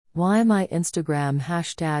Why my Instagram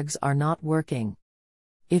hashtags are not working.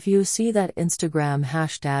 If you see that Instagram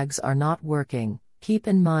hashtags are not working, keep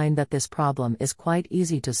in mind that this problem is quite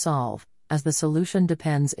easy to solve, as the solution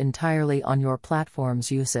depends entirely on your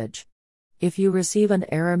platform's usage. If you receive an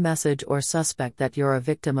error message or suspect that you're a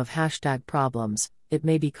victim of hashtag problems, it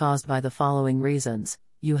may be caused by the following reasons.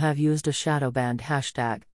 You have used a shadow banned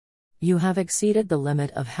hashtag. You have exceeded the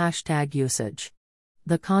limit of hashtag usage.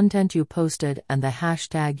 The content you posted and the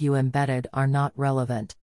hashtag you embedded are not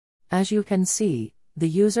relevant. As you can see, the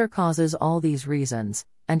user causes all these reasons,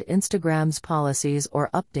 and Instagram's policies or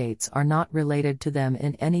updates are not related to them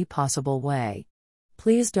in any possible way.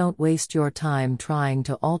 Please don't waste your time trying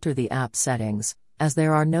to alter the app settings, as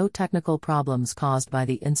there are no technical problems caused by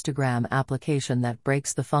the Instagram application that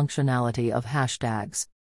breaks the functionality of hashtags.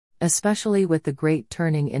 Especially with the great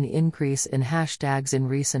turning in increase in hashtags in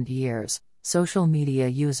recent years, social media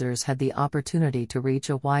users had the opportunity to reach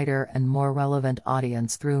a wider and more relevant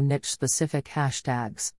audience through niche-specific hashtags.